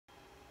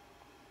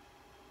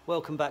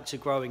Welcome back to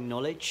Growing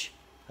Knowledge.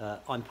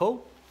 I'm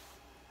Paul.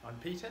 I'm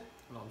Peter.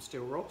 And I'm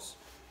still Ross.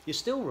 You're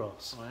still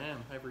Ross? I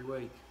am, every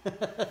week.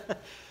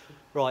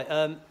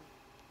 Right,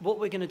 what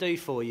we're going to do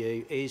for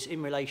you is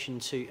in relation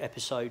to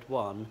episode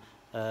 1,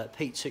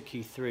 Pete took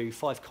you through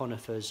 5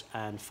 conifers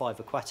and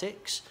 5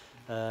 aquatics.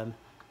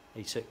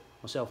 He took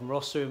myself and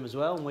Ross through them as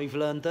well, and we've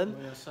learned them.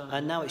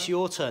 And now it's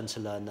your turn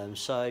to learn them.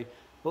 So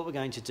what we're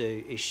going to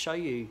do is show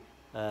you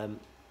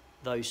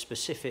those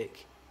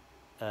specific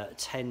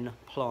 10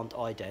 plant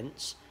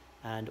idents,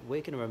 and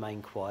we're going to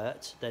remain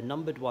quiet. They're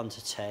numbered 1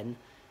 to 10,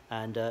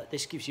 and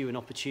this gives you an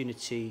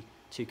opportunity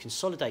to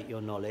consolidate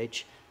your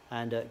knowledge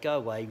and go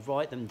away,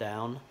 write them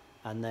down,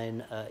 and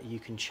then you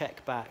can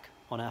check back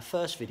on our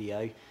first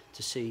video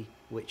to see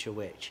which are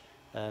which.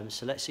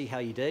 So let's see how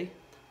you do.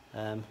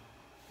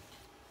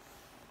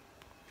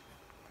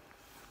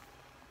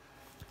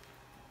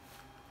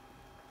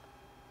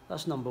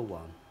 That's number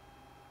 1.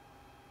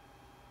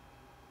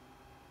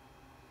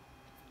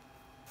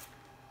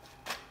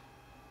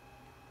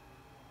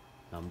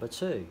 Number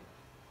 2.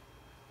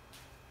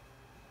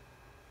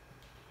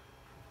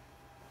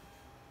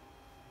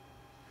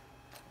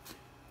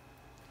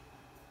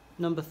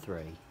 Number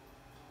 3.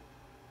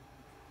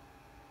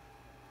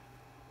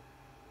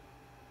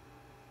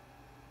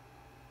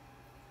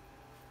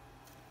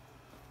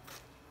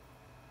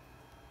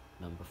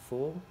 Number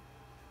 4.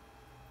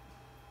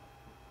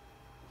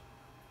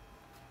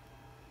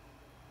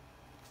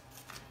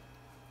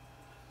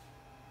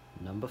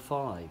 Number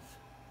 5.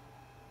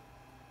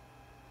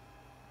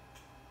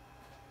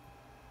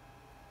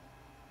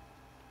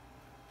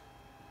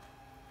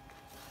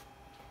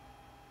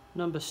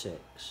 Number 6.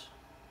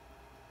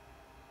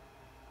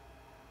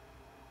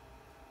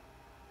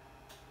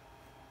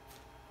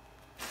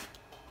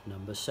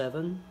 Number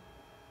 7.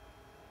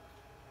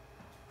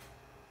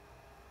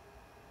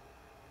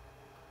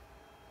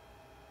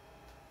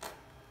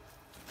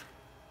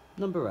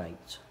 Number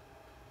 8.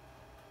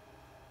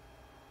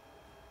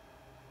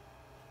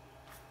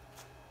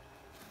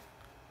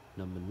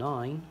 Number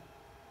 9.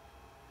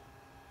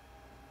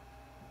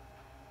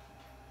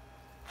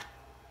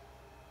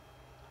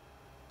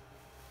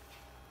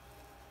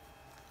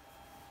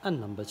 And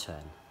number 10.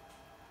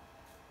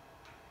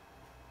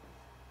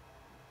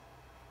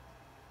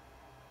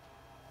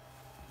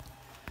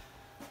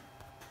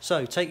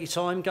 So take your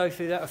time, go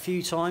through that a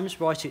few times,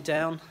 write it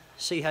down,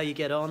 see how you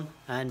get on,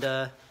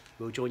 and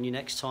we'll join you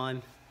next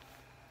time.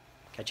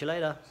 Catch you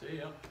later. See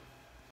ya.